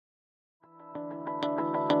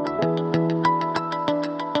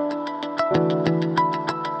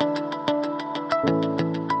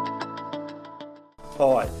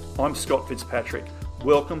I'm Scott Fitzpatrick.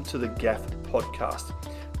 Welcome to the GAF podcast.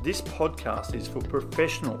 This podcast is for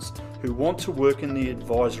professionals who want to work in the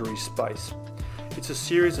advisory space. It's a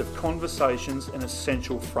series of conversations and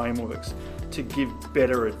essential frameworks to give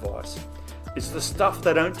better advice. It's the stuff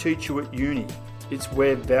they don't teach you at uni. It's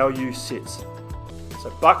where value sits. So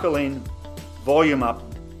buckle in, volume up,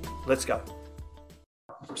 let's go.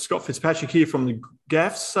 Scott Fitzpatrick here from the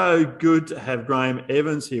GAF. So good to have Grahame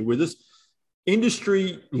Evans here with us.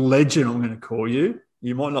 Industry legend, I'm going to call you.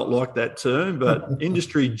 You might not like that term, but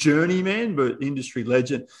industry journeyman, but industry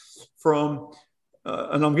legend from,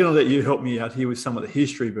 and I'm going to let you help me out here with some of the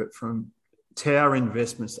history, but from Tower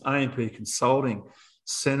Investments, A&P Consulting,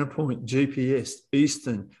 Centrepoint, GPS,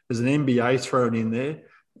 Eastern, there's an MBA thrown in there.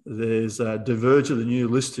 There's Diverger, the new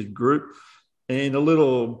listed group. And a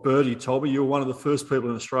little birdie told me you were one of the first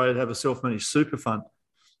people in Australia to have a self-managed super fund.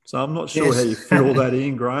 So I'm not sure how you fit all that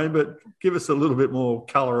in, Grahame, but give us a little bit more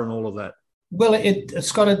colour on all of that. Well,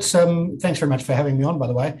 Scott, thanks very much for having me on, by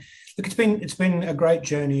the way. Look, it's been a great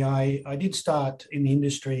journey. I did start in the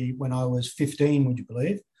industry when I was 15, would you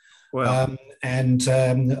believe? Wow.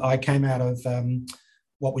 I came out of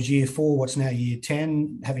what was year 4, what's now year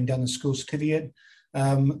 10, having done the school certificate.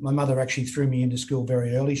 My mother actually threw me into school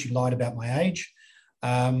very early. She lied about my age.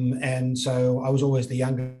 And so I was always the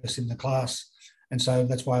youngest in the class. And so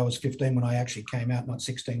that's why I was 15 when I actually came out, not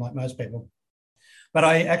 16 like most people. But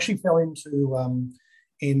I actually fell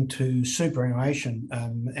into superannuation.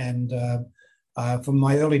 From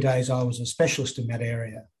my early days, I was a specialist in that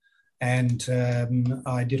area. And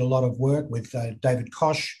I did a lot of work with David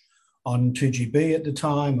Koch on 2GB at the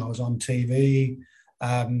time. I was on TV.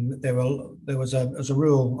 There was a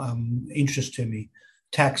real interest to me,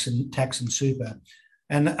 tax and super.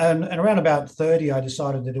 And around about 30, I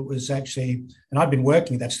decided that it was actually, and I'd been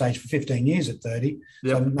working at that stage for 15 years at 30.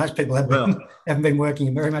 Yep. So most people haven't been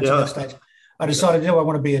working very much at that stage. I decided, do I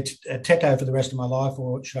want to be a techo for the rest of my life,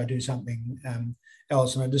 or should I do something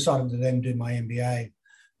else? And I decided to then do my MBA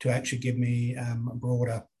to actually give me a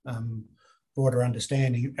broader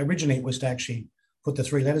understanding. Originally, it was to actually put the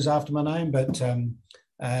 3 letters after my name, but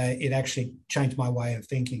it actually changed my way of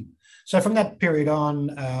thinking. So from that period on,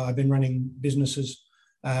 I've been running businesses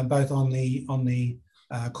both on the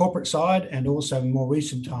corporate side and also in more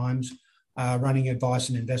recent times running advice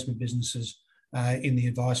and investment businesses in the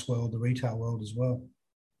advice world, the retail world as well.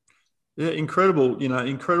 Yeah,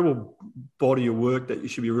 incredible body of work that you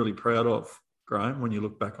should be really proud of, Grahame, when you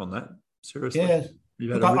look back on that. Seriously. Yeah.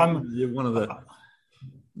 You're one of the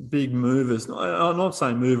big movers. I'm not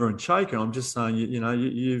saying mover and shaker. I'm just saying,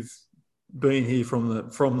 you've been here from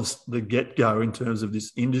the get-go in terms of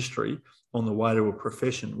this industry on the way to a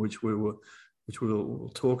profession, which we'll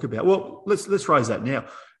talk about. Well, let's raise that now.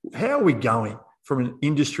 How are we going from an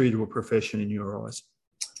industry to a profession in your eyes?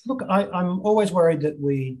 Look, I'm always worried that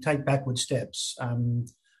we take backward steps.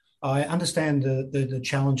 I understand the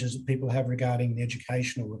challenges that people have regarding the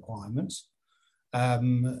educational requirements.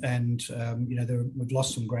 We've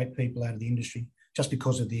lost some great people out of the industry just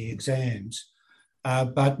because of the exams.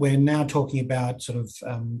 But we're now talking about sort of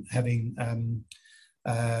having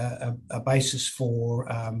a basis for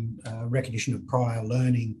recognition of prior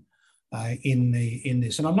learning in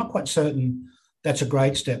this. And I'm not quite certain that's a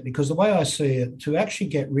great step, because the way I see it, to actually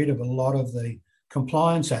get rid of a lot of the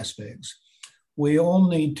compliance aspects, we all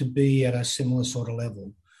need to be at a similar sort of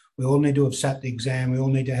level. We all need to have sat the exam. We all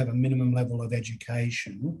need to have a minimum level of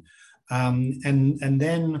education. And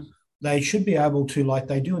then they should be able to, like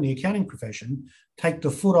they do in the accounting profession, take the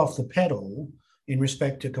foot off the pedal in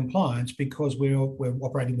respect to compliance, because we're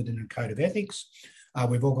operating within a code of ethics.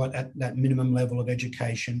 We've all got that minimum level of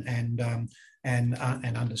education and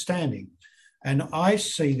understanding. And I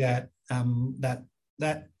see that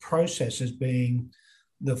process as being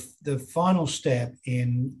the final step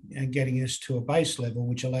in getting us to a base level,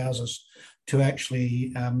 which allows us to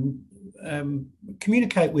actually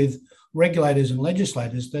communicate with regulators and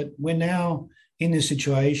legislators that we're now in this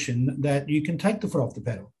situation that you can take the foot off the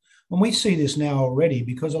pedal. And we see this now already,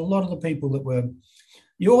 because a lot of the people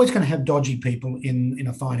you're always going to have dodgy people in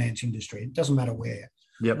a finance industry. It doesn't matter where,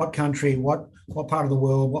 what country, what part of the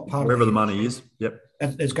world, wherever the money is. Yep.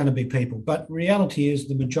 There's going to be people. But reality is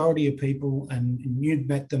the majority of people, and you've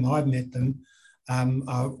met them, I've met them,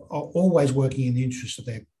 are always working in the interest of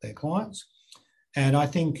their clients. And I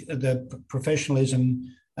think the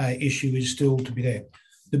professionalism issue is still to be there.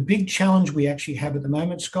 The big challenge we actually have at the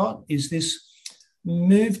moment, Scott, is this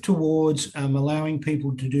move towards allowing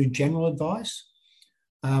people to do general advice.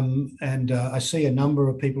 I see a number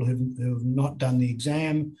of people who've not done the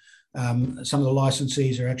exam. Some of the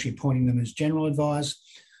licensees are actually appointing them as general advice.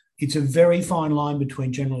 it's a very fine line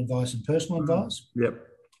between general advice and personal advice. Yep.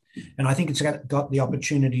 And I think it's got the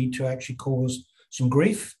opportunity to actually cause some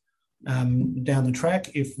grief down the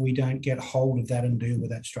track if we don't get hold of that and deal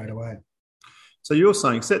with that straight away. So you're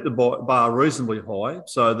saying set the bar reasonably high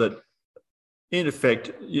so that, in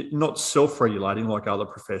effect, you're not self-regulating like other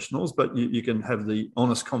professionals, but you can have the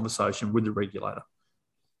honest conversation with the regulator.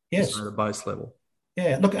 Yes. At a base level.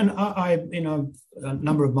 Yeah. Look, and I a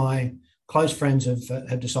number of my close friends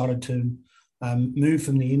have decided to move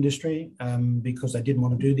from the industry because they didn't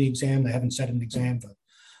want to do the exam. They haven't sat an exam for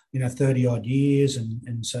 30 odd years,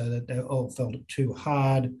 and so that they all felt it too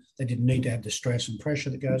hard. They didn't need to have the stress and pressure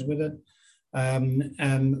that goes with it.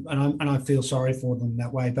 And I feel sorry for them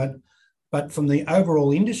that way. But from the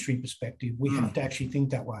overall industry perspective, we have to actually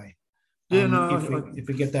think that way. If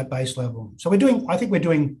we get that base level. So I think we're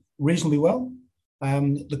doing reasonably well.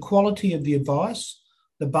 The quality of the advice,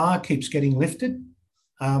 the bar keeps getting lifted,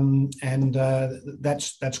 and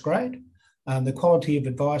that's great. The quality of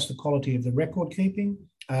advice, the quality of the record keeping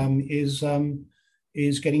is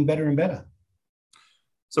getting better and better.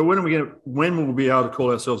 So when will we be able to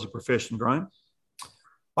call ourselves a profession, Grahame?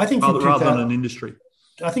 I think rather than an industry.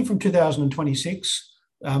 I think from 2026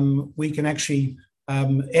 we can actually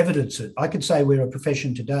evidence it. I could say we're a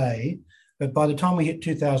profession today, but by the time we hit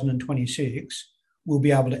 2026, we'll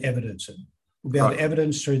be able to evidence it. We'll be able to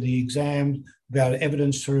evidence through the exam, we'll be able to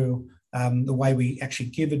evidence through the way we actually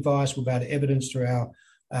give advice, we'll be able to evidence through our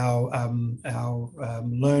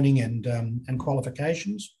learning and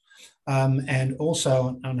qualifications, and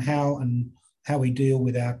also on how we deal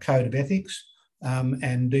with our code of ethics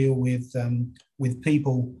and deal with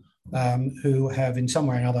people who have in some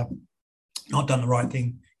way or another not done the right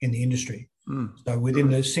thing in the industry. So within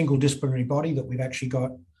the single disciplinary body that we've actually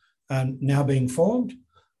got now being formed,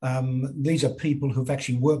 these are people who've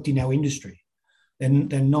actually worked in our industry. They're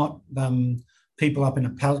not people up in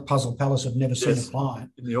a puzzle palace who've never seen a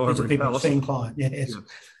client. These are people who've seen client, yes.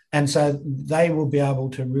 And so they will be able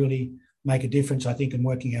to really make a difference, I think, in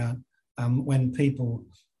working out when people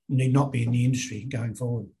need not be in the industry going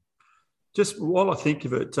forward. Just while I think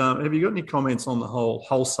of it, have you got any comments on the whole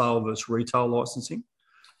wholesale versus retail licensing?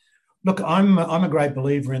 Look, I'm a great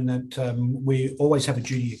believer in that we always have a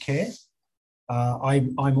duty of care.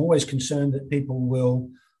 I'm always concerned that people will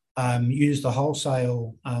use the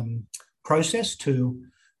wholesale process to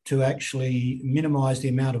actually minimise the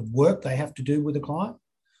amount of work they have to do with the client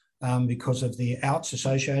because of the outs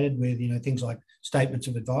associated with things like statements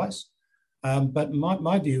of advice. But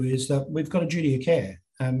my view is that we've got a duty of care.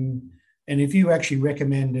 And if you actually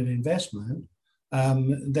recommend an investment,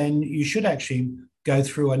 then you should actually go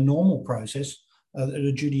through a normal process that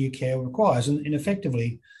a duty of care requires. And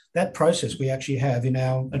effectively, that process we actually have in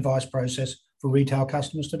our advice process for retail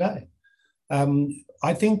customers today.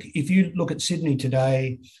 I think if you look at Sydney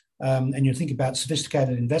today and you think about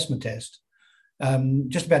sophisticated investment test,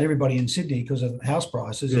 just about everybody in Sydney, because of house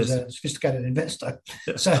prices, is a sophisticated investor.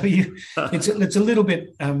 So it's a little bit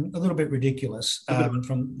ridiculous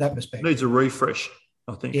from that perspective. Needs a refresh,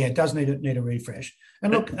 I think. Yeah, it does need a refresh.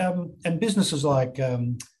 And look, and businesses like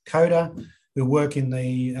Coda, who work in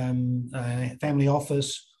the family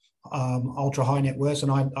office, ultra high net worth,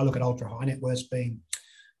 and I look at ultra high net worth being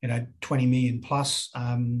 20 million plus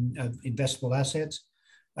of investable assets.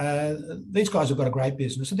 These guys have got a great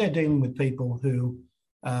business, and they're dealing with people who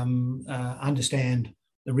understand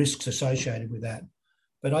the risks associated with that.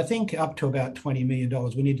 But I think up to about $20 million,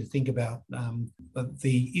 we need to think about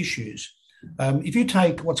the issues. If you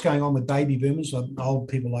take what's going on with baby boomers, old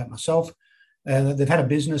people like myself, they've had a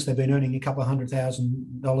business, they've been earning a couple of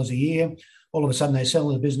 $100,000 a year. All of a sudden they sell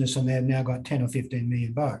the business and they've now got 10 or 15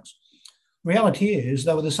 million bucks. Reality is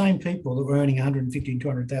they were the same people that were earning $150,000,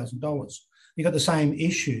 $200,000. You've got the same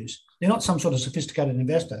issues. They're not some sort of sophisticated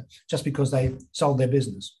investor just because they sold their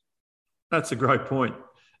business. That's a great point.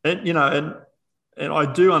 And, and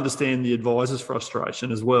I do understand the advisor's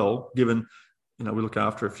frustration as well, given, we look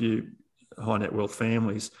after a few high net wealth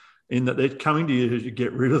families, in that they're coming to you to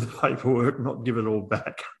get rid of the paperwork, not give it all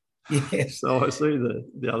back. Yes. So I see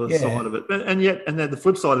the other side of it. And then the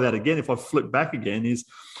flip side of that, again, if I flip back again, is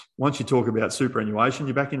once you talk about superannuation,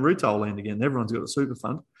 you're back in retail land again. Everyone's got a super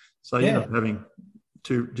fund. So you end up having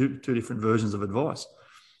two different versions of advice.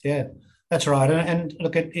 Yeah, that's right. And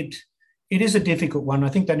look, it is a difficult one. I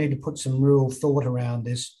think they need to put some real thought around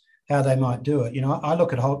this, how they might do it. I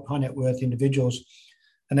look at high net worth individuals,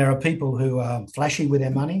 and there are people who are flashy with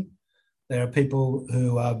their money. There are people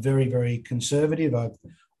who are very, very conservative.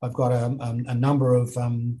 I've got a number of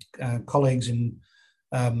colleagues and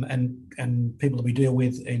people that we deal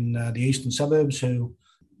with in the eastern suburbs who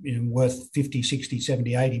worth 50, 60,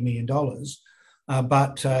 70, 80 million dollars,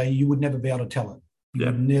 but you would never be able to tell it. You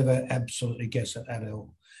would never absolutely guess it at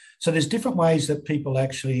all. So there's different ways that people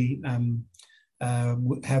actually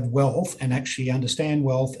have wealth and actually understand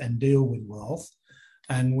wealth and deal with wealth.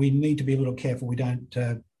 And we need to be a little careful we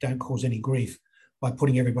don't cause any grief by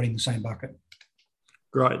putting everybody in the same bucket.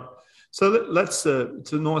 Great. So it's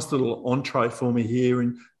a nice little entree for me here.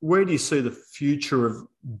 And where do you see the future of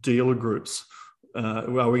dealer groups?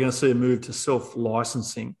 Are we going to see a move to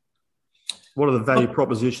self-licensing? What are the value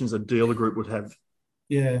propositions a dealer group would have?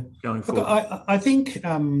 Going forward. Look, I think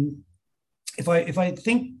if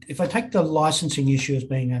I take the licensing issue as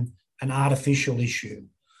being an artificial issue,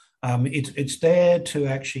 it's there to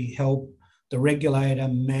actually help the regulator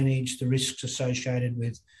manage the risks associated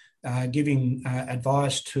with giving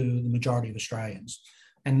advice to the majority of Australians,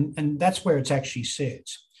 and that's where it's actually set.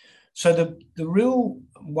 So the real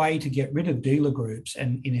way to get rid of dealer groups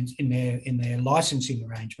and in their licensing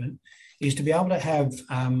arrangement is to be able to have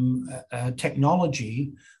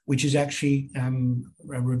technology which is actually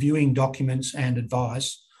reviewing documents and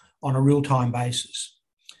advice on a real-time basis.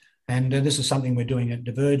 And this is something we're doing at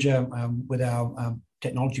Diverger with our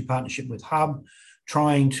technology partnership with Hub,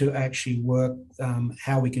 trying to actually work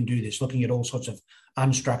how we can do this, looking at all sorts of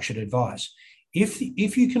unstructured advice. If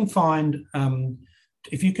you can find,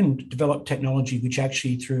 if you can develop technology which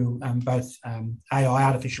actually through both AI,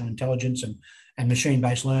 artificial intelligence, and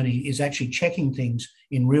machine-based learning is actually checking things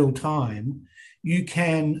in real time, you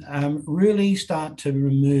can really start to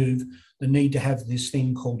remove the need to have this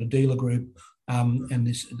thing called a dealer group and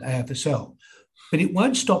this AFSL. But it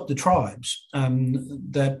won't stop the tribes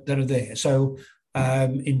that are there. So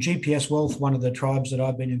in GPS Wealth, one of the tribes that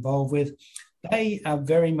I've been involved with, they are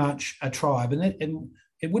very much a tribe. And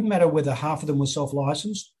it wouldn't matter whether half of them were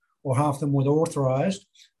self-licensed or half of them were authorised,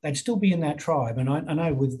 they'd still be in that tribe. And I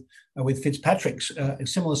know with Fitzpatrick's a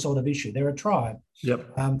similar sort of issue. They're a tribe.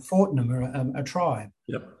 Yep. Fortnum are a tribe.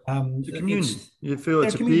 Yep. It's a community. You feel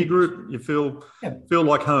it's a peer group. You feel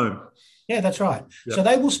like home. Yeah, that's right. Yep. So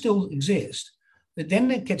they will still exist. But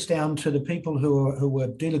then it gets down to the people who were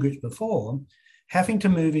dealer groups before having to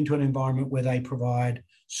move into an environment where they provide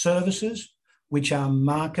services which are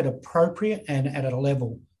market appropriate and at a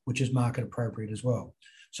level which is market appropriate as well.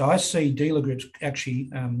 So I see dealer groups actually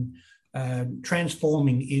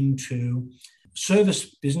transforming into service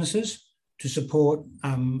businesses to support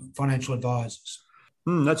financial advisors.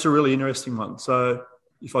 That's a really interesting one. So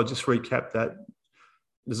if I just recap that,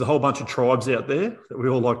 there's a whole bunch of tribes out there that we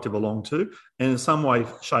all like to belong to. And in some way,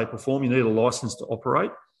 shape or form, you need a license to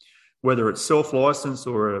operate, whether it's self-licensed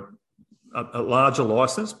or a larger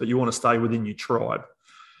license, but you want to stay within your tribe.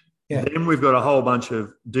 Yeah. Then we've got a whole bunch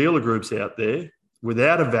of dealer groups out there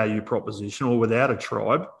without a value proposition or without a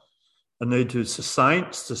tribe and need to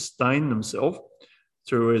sustain themselves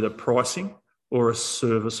through either pricing or a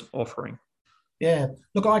service offering. Yeah.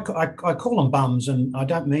 Look, I call them bums, and I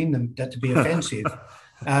don't mean that to be offensive.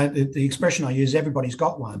 The expression I use, everybody's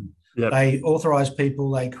got one. Yep. They authorise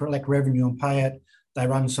people, they collect revenue and pay it. They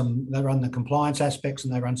run the compliance aspects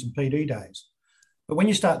and they run some PD days. But when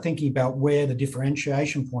you start thinking about where the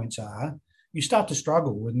differentiation points are, you start to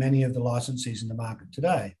struggle with many of the licensees in the market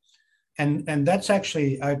today. And that's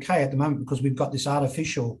actually okay at the moment because we've got this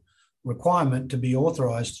artificial requirement to be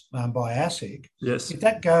authorised by ASIC. Yes. If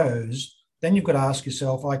that goes, then you've got to ask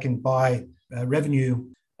yourself, I can buy revenue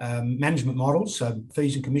management models, so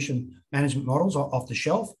fees and commission management models off the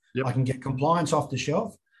shelf. Yep. I can get compliance off the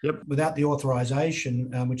shelf. Yep. Without the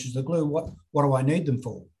authorization, which is the glue, what do I need them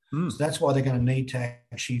for? So that's why they're going to need to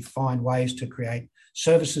actually find ways to create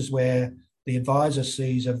services where the advisor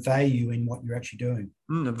sees a value in what you're actually doing.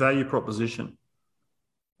 A value proposition.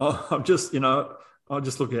 I just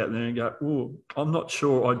look out there and go, oh, I'm not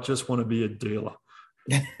sure I just want to be a dealer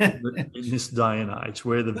in this day and age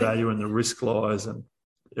where the value and the risk lies and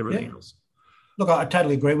everything else. Look, I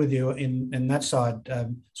totally agree with you in that side,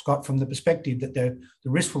 Scott, from the perspective that the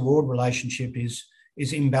risk-reward relationship is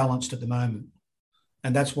imbalanced at the moment.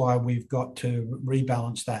 And that's why we've got to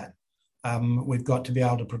rebalance that. We've got to be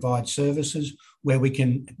able to provide services where we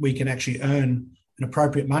can actually earn an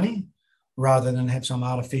appropriate money rather than have some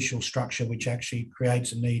artificial structure which actually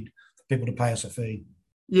creates a need for people to pay us a fee.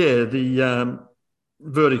 Yeah, the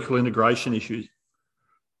vertical integration issue,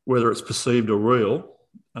 whether it's perceived or real,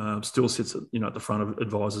 still sits at the front of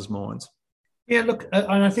advisors' minds. Yeah, look,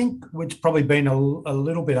 and I think it's probably been a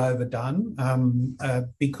little bit overdone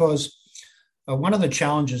because one of the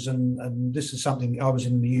challenges, and this is something I was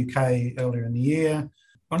in the UK earlier in the year,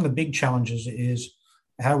 one of the big challenges is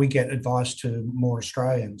how we get advice to more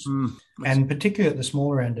Australians, and particularly at the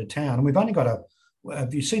smaller end of town. And we've only got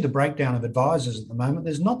if you see the breakdown of advisors at the moment,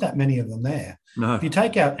 there's not that many of them there. No. If you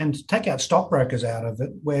take out stockbrokers out of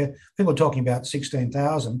it, where people are talking about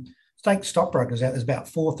 16,000, take stockbrokers out, there's about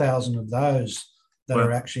 4,000 of those that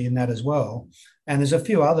are actually in that as well. And there's a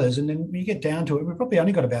few others. And then when you get down to it, we've probably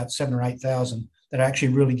only got about 7,000 or 8,000 that are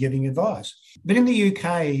actually really giving advice. But in the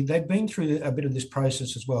UK, they've been through a bit of this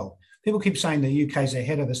process as well. People keep saying the UK's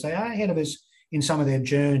ahead of us. They are ahead of us in some of their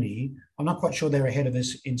journey. I'm not quite sure they're ahead of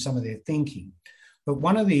us in some of their thinking. But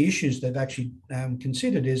one of the issues they've actually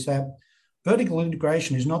considered is that vertical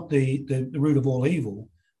integration is not the root of all evil,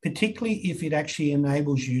 particularly if it actually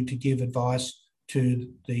enables you to give advice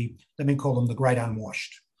to the, let me call them the great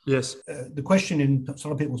unwashed. Yes. The question in a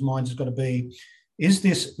lot of people's minds has got to be, is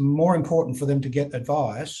this more important for them to get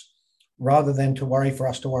advice rather than for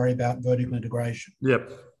us to worry about vertical integration?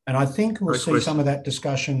 Yep. And I think we'll see some of that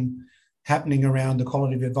discussion happening around the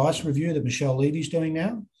quality of advice review that Michelle Levy's doing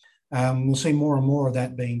now. We'll see more and more of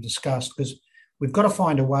that being discussed because we've got to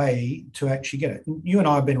find a way to actually get it. You and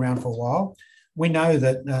I have been around for a while. We know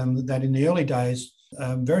that that in the early days,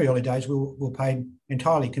 very early days, we were paid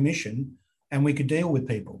entirely commission and we could deal with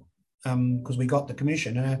people because we got the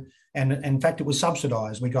commission. And in fact, it was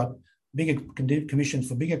subsidised. We got bigger commissions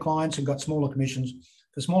for bigger clients and got smaller commissions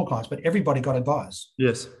for smaller clients, but everybody got advice.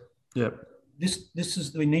 Yes. Yep.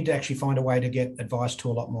 We need to actually find a way to get advice to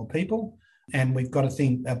a lot more people. And we've got to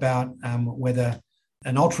think about whether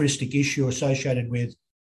an altruistic issue associated with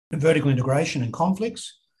vertical integration and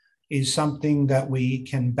conflicts is something that we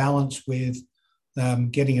can balance with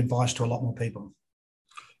getting advice to a lot more people.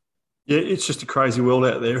 Yeah, it's just a crazy world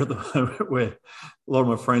out there at the moment where a lot of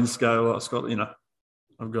my friends go, Scott,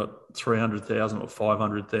 I've got 300,000 or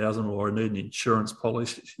 500,000 or I need an insurance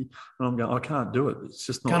policy. And I'm going, I can't do it. It's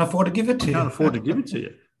just not. Can't afford to give it to you. Can't afford to give it to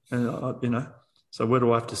you. And, so where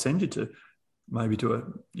do I have to send you to? Maybe to a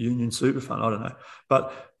union super fund. I don't know.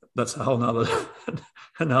 But that's a whole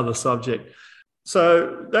another subject.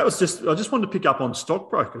 So I just wanted to pick up on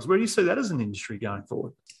stockbrokers. Where do you see that as an industry going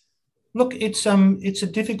forward? Look, it's a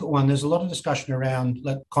difficult one. There's a lot of discussion around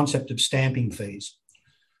the concept of stamping fees,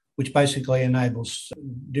 which basically enables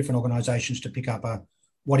different organisations to pick up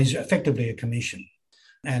what is effectively a commission.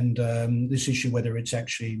 And this issue, whether it's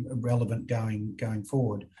actually relevant going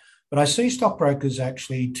forward. But I see stockbrokers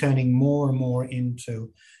actually turning more and more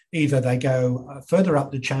into either they go further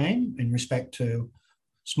up the chain in respect to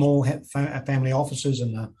small family offices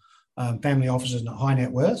and the family offices and the high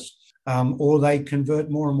net worths, or they convert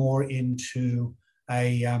more and more into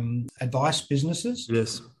advice businesses.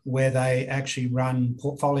 Yes, where they actually run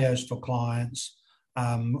portfolios for clients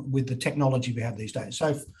with the technology we have these days.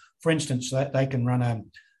 So, for instance, they can run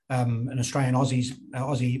an Australian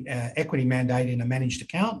Aussie equity mandate in a managed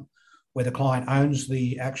account, where the client owns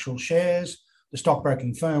the actual shares. The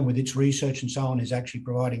stockbroking firm with its research and so on is actually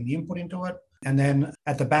providing the input into it. And then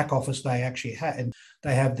at the back office, they actually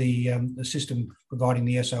have the system providing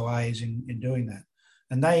the SOAs in doing that.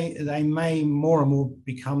 And they may more and more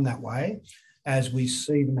become that way as we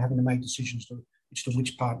see them having to make decisions as to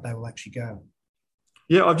which part they will actually go.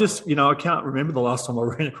 Yeah, I can't remember the last time I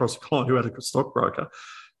ran across a client who had a stockbroker.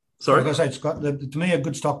 Sorry. Like I say, Scott, to me, a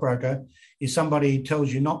good stockbroker is somebody who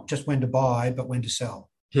tells you not just when to buy, but when to sell.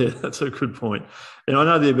 Yeah, that's a good point. And I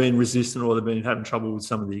know they've been resistant or they've been having trouble with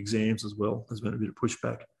some of the exams as well. There's been a bit of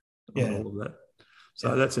pushback on all of that.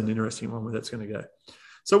 So that's an interesting one where that's going to go.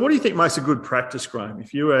 So what do you think makes a good practice, Grahame?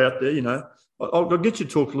 If you were out there, I'll get you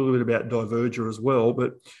to talk a little bit about Diverger as well,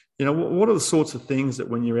 but, what are the sorts of things that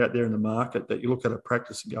when you're out there in the market that you look at a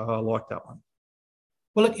practice and go, oh, I like that one?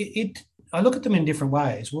 Well, I look at them in different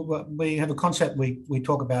ways. We have a concept we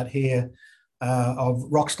talk about here of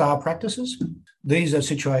rock star practices. These are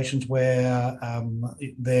situations where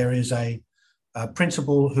there is a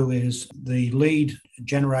principal who is the lead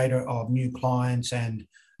generator of new clients and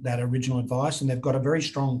that original advice, and they've got a very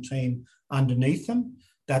strong team underneath them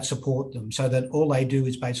that support them, so that all they do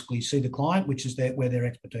is basically see the client, which is where their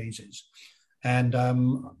expertise is. And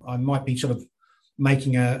I might be sort of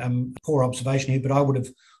making a poor observation here, but I would have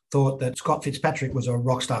thought that Scott Fitzpatrick was a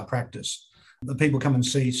rock star practice. The people come and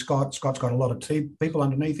see Scott. Scott's got a lot of people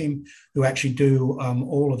underneath him who actually do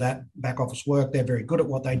all of that back office work. They're very good at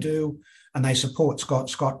what they do, and they support Scott.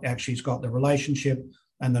 Scott actually has got the relationship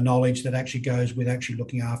and the knowledge that actually goes with actually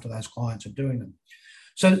looking after those clients and doing them.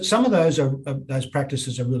 So some of those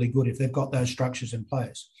practices are really good if they've got those structures in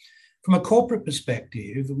place. From a corporate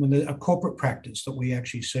perspective, when a corporate practice that we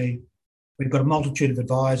actually see, we've got a multitude of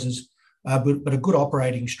advisors, but a good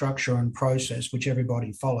operating structure and process which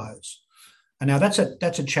everybody follows. And now that's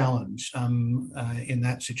a challenge in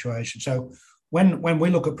that situation. So when we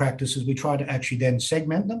look at practices, we try to actually then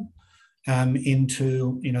segment them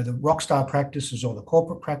into the rockstar practices or the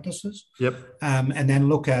corporate practices. Yep. And then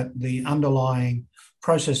look at the underlying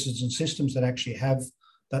processes and systems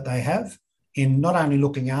that they have in not only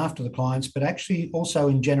looking after the clients, but actually also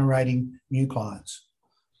in generating new clients,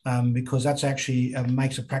 because that's actually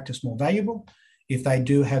makes a practice more valuable if they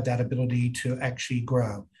do have that ability to actually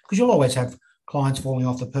grow. Because you'll always have clients falling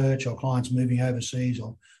off the perch or clients moving overseas,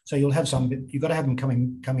 so you'll have you've got to have them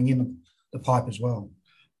coming in the pipe as well.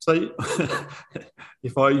 So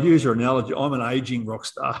if I use your analogy, I'm an aging rock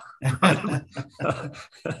star.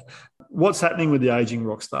 What's happening with the aging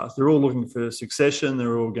rock stars? They're all looking for succession.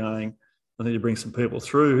 They're all going, I need to bring some people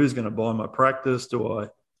through. Who's going to buy my practice?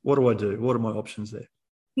 What do I do? What are my options there?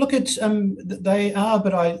 Look, it's they are,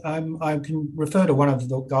 but I can refer to one of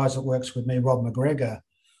the guys that works with me, Rob McGregor.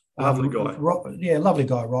 Lovely guy. Lovely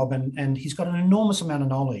guy, Rob, and he's got an enormous amount of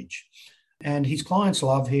knowledge, and his clients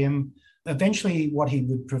love him. Eventually, what he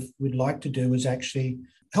would like to do is actually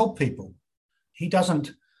help people. He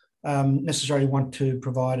doesn't necessarily want to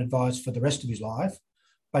provide advice for the rest of his life,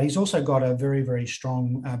 but he's also got a very, very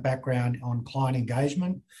strong background on client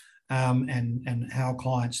engagement and how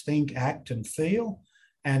clients think, act, and feel,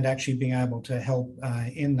 and actually being able to help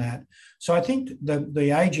in that. So I think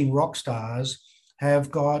the aging rock stars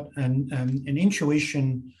have got an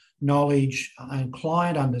intuition, knowledge, and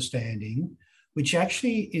client understanding, which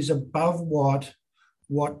actually is above what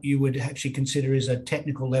you would actually consider is a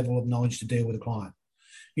technical level of knowledge to deal with a client.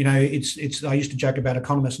 It's I used to joke about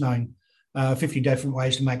economists knowing 50 different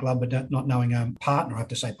ways to make love, but not knowing a partner. I have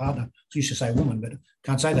to say partner. I used to say woman, but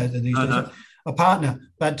can't say that these days. No. A partner.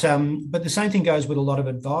 But the same thing goes with a lot of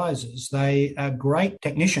advisors. They are great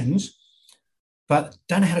technicians, but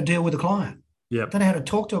don't know how to deal with a client. Yep. Don't know how to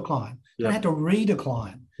talk to a client. Don't know how to read a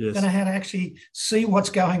client. Yes. Don't know how to actually see what's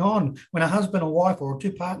going on when a husband or wife or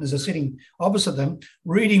two partners are sitting opposite them,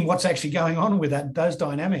 reading what's actually going on with those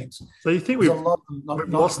dynamics. So you think we've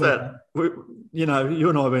lost that? You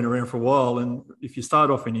and I have been around for a while, and if you start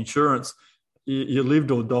off in insurance, you lived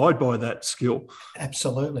or died by that skill.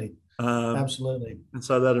 Absolutely. Absolutely. And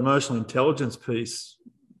so that emotional intelligence piece,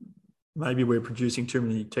 maybe we're producing too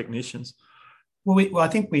many technicians. Well, I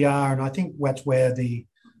think we are, and I think that's where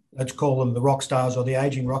let's call them the rock stars or the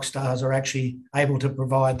aging rock stars are actually able to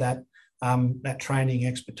provide that training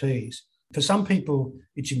expertise. For some people,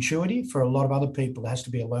 it's intuitive. For a lot of other people, it has to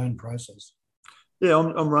be a learned process. Yeah,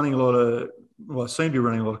 I'm running I seem to be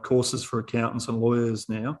running a lot of courses for accountants and lawyers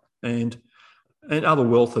now and other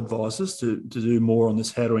wealth advisors to do more on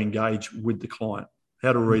this, how to engage with the client,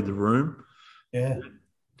 how to read the room,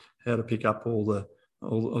 how to pick up all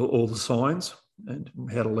the signs and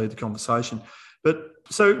how to lead the conversation. But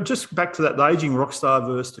so just back to that, the aging rock star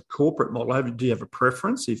versus the corporate model, do you have a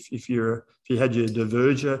preference if you had your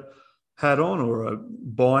Diverger hat on or a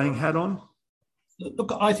buying hat on?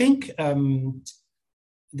 Look, I think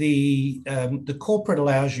the corporate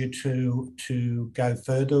allows you to go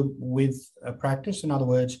further with a practice. In other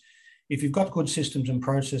words, if you've got good systems and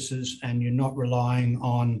processes and you're not relying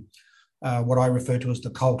on what I refer to as the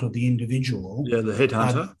cult of the individual. Yeah, the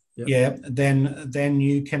headhunter. Then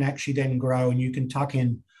you can actually then grow and you can tuck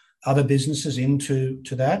in other businesses into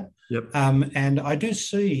that. Yep. And I do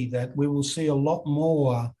see that we will see a lot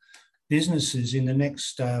more businesses in the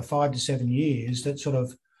next 5 to 7 years that sort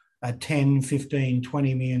of 10, 15,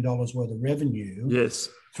 $20 million worth of revenue. Yes.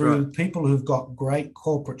 Through people who've got great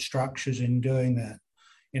corporate structures in doing that.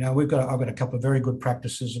 I've got a couple of very good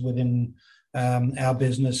practices within our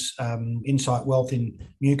business, Insight Wealth in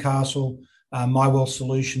Newcastle, My Wealth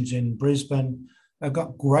Solutions in Brisbane. They've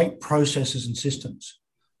got great processes and systems,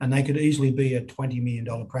 and they could easily be a $20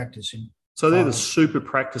 million practice. So they're the super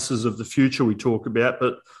practices of the future we talk about,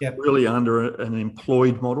 but really under an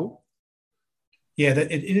employed model. Yeah,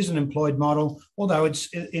 it is an employed model, although it's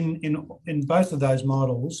in both of those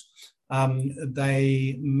models,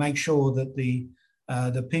 they make sure that the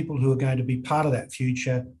people who are going to be part of that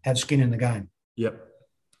future have skin in the game. Yep.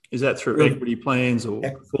 Is that through equity plans or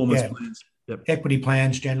performance plans? Yep. Equity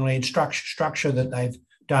plans generally, and structure that they've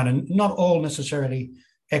done, and not all necessarily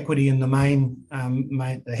equity in the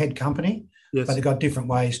the head company, but they've got different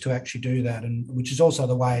ways to actually do that, and which is also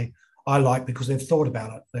the way I like, because they've thought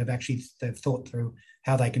about it. They've thought through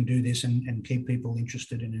how they can do this and keep people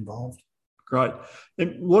interested and involved. Great.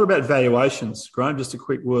 And what about valuations, Grahame? Just a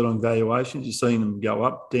quick word on valuations. You're seeing them go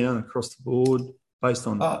up, down, across the board based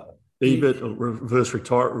on EBIT or reverse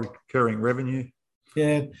recurring revenue?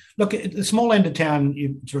 Yeah. Look, at the small end of town,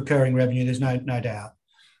 it's recurring revenue, there's no doubt.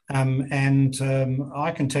 And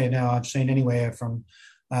I can tell you now, I've seen anywhere from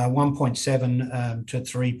 1.7 to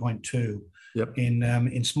 3.2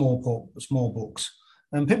 in small books.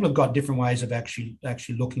 And people have got different ways of actually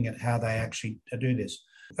looking at how they actually do this.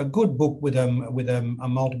 A good book with a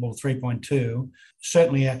multiple of 3.2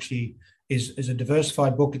 certainly actually is a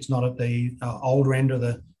diversified book. It's not at the older end of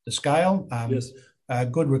the scale. Yes.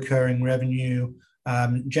 Good recurring revenue,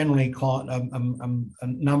 generally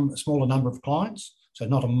a smaller number of clients, so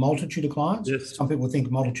not a multitude of clients. Yes. Some people think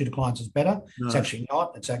a multitude of clients is better. No. It's actually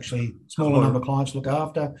not. It's actually smaller number of clients to look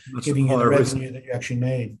after, giving you the revenue that you actually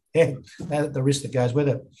need. Yeah, the risk that goes with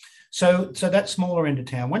it. So that smaller end of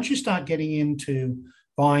town. Once you start getting into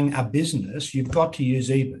buying a business, you've got to use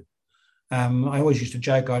EBIT. I always used to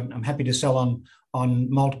joke, I'm happy to sell on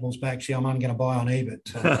multiples, but actually I'm only going to buy on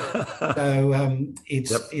EBIT.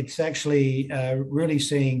 It's actually really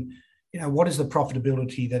seeing, what is the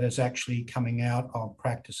profitability that is actually coming out of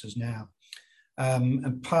practices now.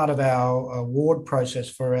 And part of our award process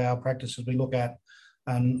for our practices, we look at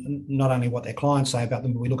not only what their clients say about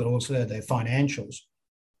them, but we look at also their financials.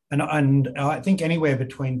 And I think anywhere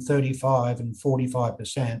between 35 and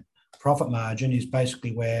 45% profit margin is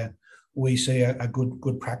basically where we see a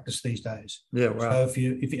good practice these days. Yeah, wow. So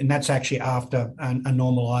if and that's actually after a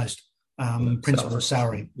normalised principal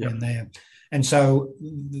salary in there. And so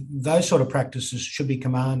those sort of practices should be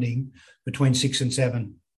commanding between 6 and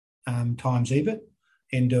 7 times EBIT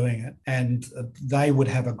in doing it, and they would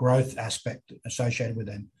have a growth aspect associated with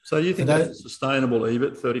them. So you think that's sustainable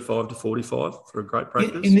EBIT, 35 to 45 for a great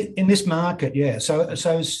practice? In this market, yeah. So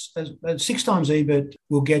 6 times EBIT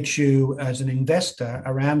will get you, as an investor,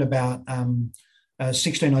 around about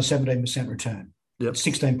 16 or 17% return. Yep.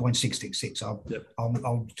 16.666.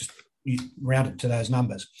 I'll just round it to those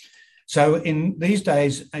numbers. So in these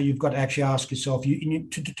days, you've got to actually ask yourself,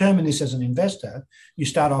 to determine this as an investor, you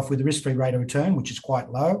start off with a risk-free rate of return, which is quite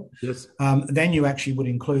low. Yes. Then you actually would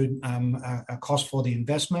include a cost for the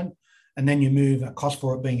investment, and then you move a cost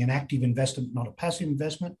for it being an active investment, not a passive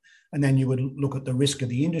investment. And then you would look at the risk of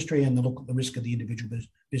the industry and look at the risk of the individual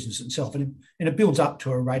business itself. And it builds up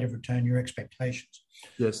to a rate of return, your expectations.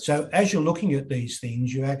 Yes. So as you're looking at these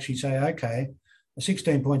things, you actually say, okay, a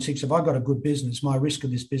 16.6, if I got a good business, my risk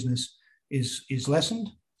of this business is lessened.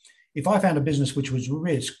 If I found a business which was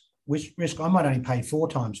risk, I might only pay 4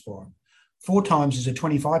 times for it. 4 times is a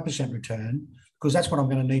 25% return, because that's what I'm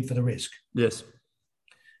going to need for the risk. Yes.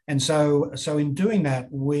 And so in doing that,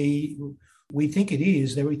 we think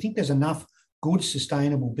we think there's enough good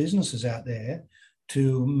sustainable businesses out there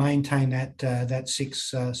to maintain that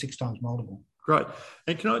 6 times multiple. Great.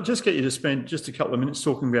 And can I just get you to spend just a couple of minutes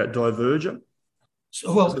talking about Diverger?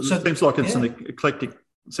 So it seems like it's an eclectic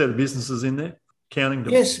set of businesses in there, accounting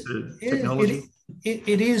to technology.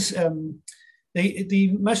 It is.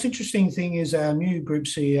 The most interesting thing is our new group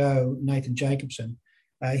CEO, Nathan Jacobson.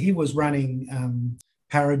 He was running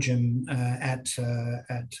Paragem at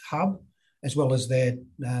Hub, as well as their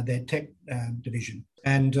tech division.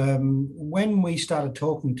 And when we started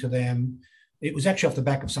talking to them, it was actually off the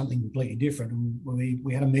back of something completely different. And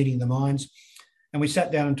we had a meeting of the minds, and we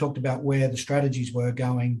sat down and talked about where the strategies were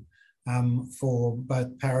going for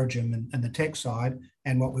both Paragem and the tech side,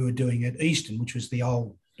 and what we were doing at Eastern, which was the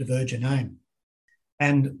old Diverger name.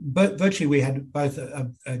 And virtually we had both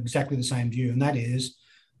exactly the same view, and that is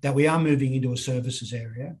that we are moving into a services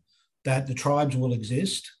area, that the tribes will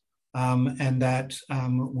exist, and that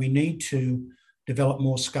we need to develop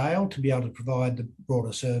more scale to be able to provide the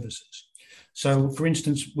broader services. So, for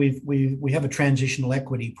instance, we have a transitional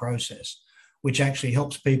equity process, which actually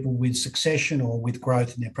helps people with succession or with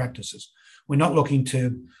growth in their practices. We're not looking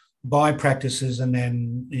to buy practices and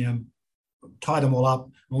then tie them all up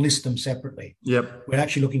and list them separately. Yep. We're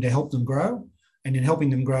actually looking to help them grow, and in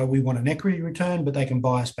helping them grow, we want an equity return, but they can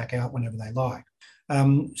buy us back out whenever they like.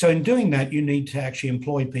 So in doing that, you need to actually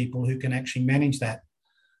employ people who can actually manage that,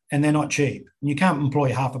 and they're not cheap. And you can't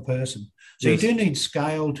employ half a person. So yes, you do need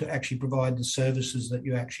scale to actually provide the services that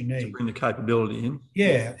you actually need. To bring the capability in.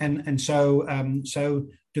 Yeah, and so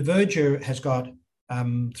Diverger has got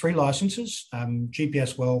 3 licenses: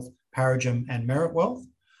 GPS Wealth, Paragem, and Merit Wealth.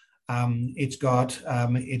 It's got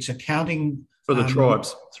its accounting for the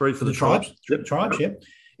tribes. 3 for the tribes. Tribes, yeah.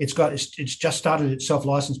 It's just started its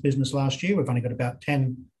self-licensed business last year. We've only got about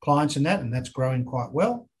 10 clients in that, and that's growing quite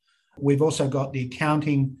well. We've also got the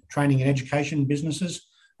accounting, training, and education businesses,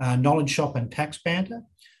 Knowledge Shop and Tax Banter,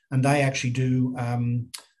 and they actually do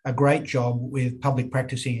a great job with public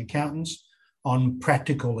practicing accountants on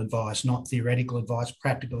practical advice, not theoretical advice,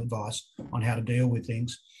 practical advice on how to deal with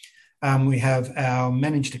things. We have our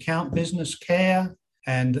managed account business, Care,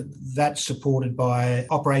 and that's supported by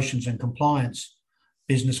operations and compliance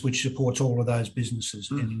business, which supports all of those businesses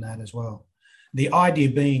in that as well. The idea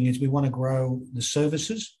being is we want to grow the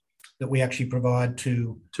services, that we actually provide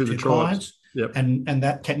to the clients. Yep. And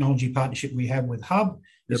that technology partnership we have with Hub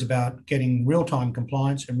is about getting real-time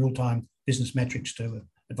compliance and real-time business metrics to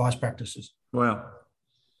advice practices. Wow.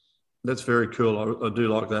 That's very cool. I do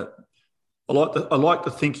like that. I like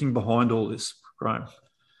the thinking behind all this, Grahame.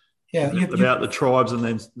 Yeah, about the tribes and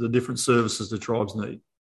then the different services the tribes need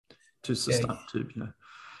to sustain.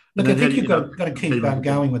 Look, I think you've got to keep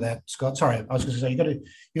going with that, Scott. Sorry, I was going to say you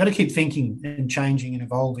got to keep thinking and changing and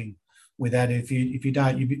evolving with that. If you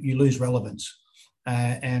don't, you lose relevance.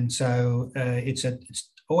 And so it's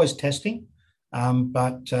always testing,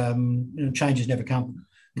 but changes never come.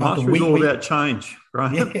 Mastery is all about change,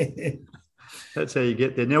 right? Yeah. That's how you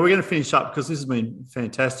get there. Now we're going to finish up because this has been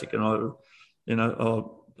fantastic, and I'm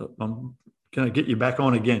going to get you back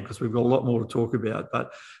on again because we've got a lot more to talk about.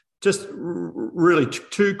 But just really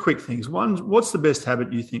two quick things. One, what's the best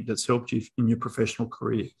habit you think that's helped you in your professional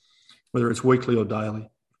career, whether it's weekly or daily?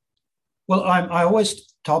 Well, I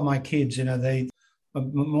always told my kids, my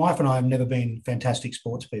wife and I have never been fantastic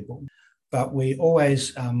sports people, but we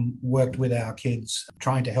always worked with our kids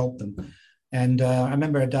trying to help them. And I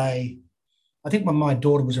remember a day, I think when my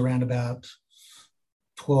daughter was around about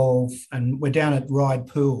 12, and we're down at Ryde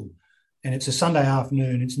Pool, and it's a Sunday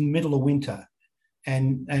afternoon, it's in the middle of winter,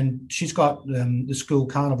 and she's got the school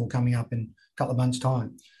carnival coming up in a couple of months'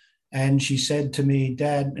 time. And she said to me,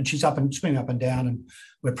 Dad, and she's swimming up and down, and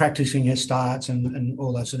we're practicing her starts and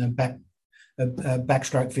all that sort of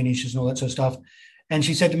backstroke finishes and all that sort of stuff. And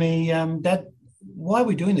she said to me, Dad, why are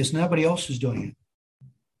we doing this? Nobody else is doing it.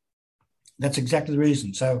 That's exactly the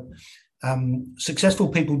reason. So successful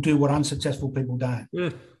people do what unsuccessful people don't.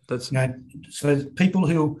 Yeah, that's so people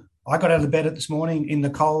who I got out of bed this morning in the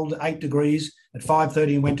cold, 8 degrees at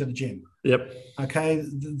 5:30 and went to the gym. Yep. Okay,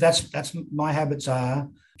 that's my habits are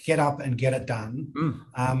get up and get it done.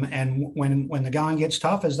 And when the going gets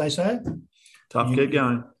tough, as they say, get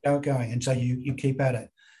going. Go going, and so you keep at it.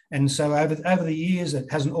 And so over the years,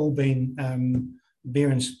 it hasn't all been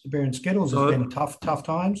beer and skittles. It's been tough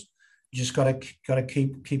times. You just got to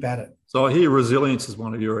keep at it. So I hear resilience is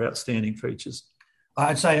one of your outstanding features.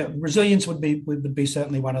 I'd say resilience would be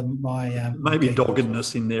certainly one of my maybe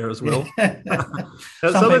doggedness in there as well.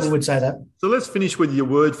 Some people would say that. So let's finish with your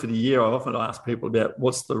word for the year. I often ask people about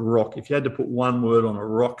what's the rock. If you had to put one word on a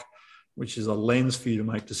rock, which is a lens for you to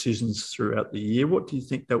make decisions throughout the year, what do you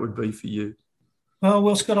think that would be for you?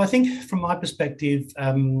 Well, Scott, I think from my perspective,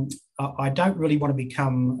 I don't really want to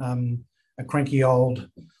become a cranky old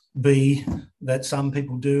bee that some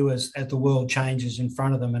people do as the world changes in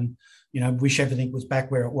front of them, and wish everything was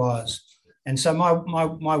back where it was. And so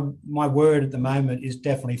my word at the moment is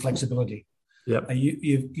definitely flexibility. Yep.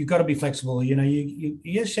 You've got to be flexible.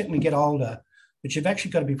 You certainly get older, but you've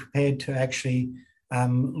actually got to be prepared to actually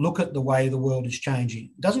look at the way the world is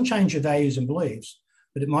changing. It doesn't change your values and beliefs,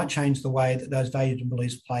 but it might change the way that those values and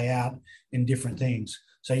beliefs play out in different things.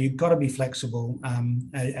 So you've got to be flexible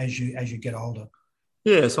as you get older.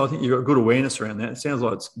 Yeah, so I think you've got good awareness around that. It sounds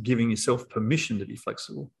like it's giving yourself permission to be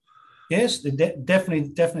flexible. Yes, definitely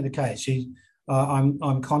the case.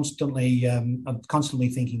 I'm constantly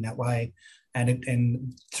thinking that way,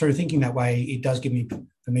 and through thinking that way, it does give me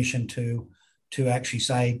permission to actually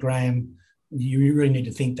say, Grahame, you really need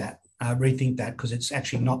to rethink that, because it's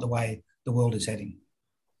actually not the way the world is heading.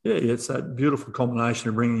 Yeah, it's that beautiful combination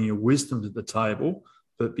of bringing your wisdom to the table,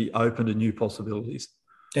 but be open to new possibilities.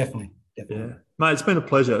 Definitely. Yeah, mate, it's been a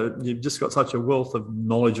pleasure. You've just got such a wealth of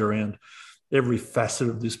knowledge around every facet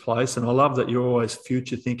of this place, and I love that you're always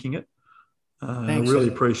future thinking it. I really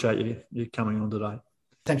appreciate you coming on today.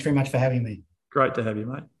 Thanks very much for having me. Great to have you,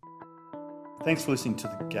 mate. Thanks for listening to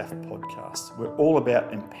the GAF podcast. We're all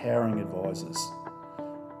about empowering advisors.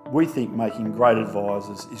 We think making great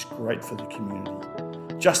advisors is great for the community.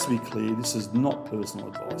 Just to be clear, this is not personal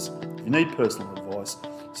advice. If you need personal advice,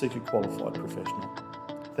 seek a qualified professional.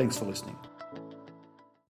 Thanks for listening.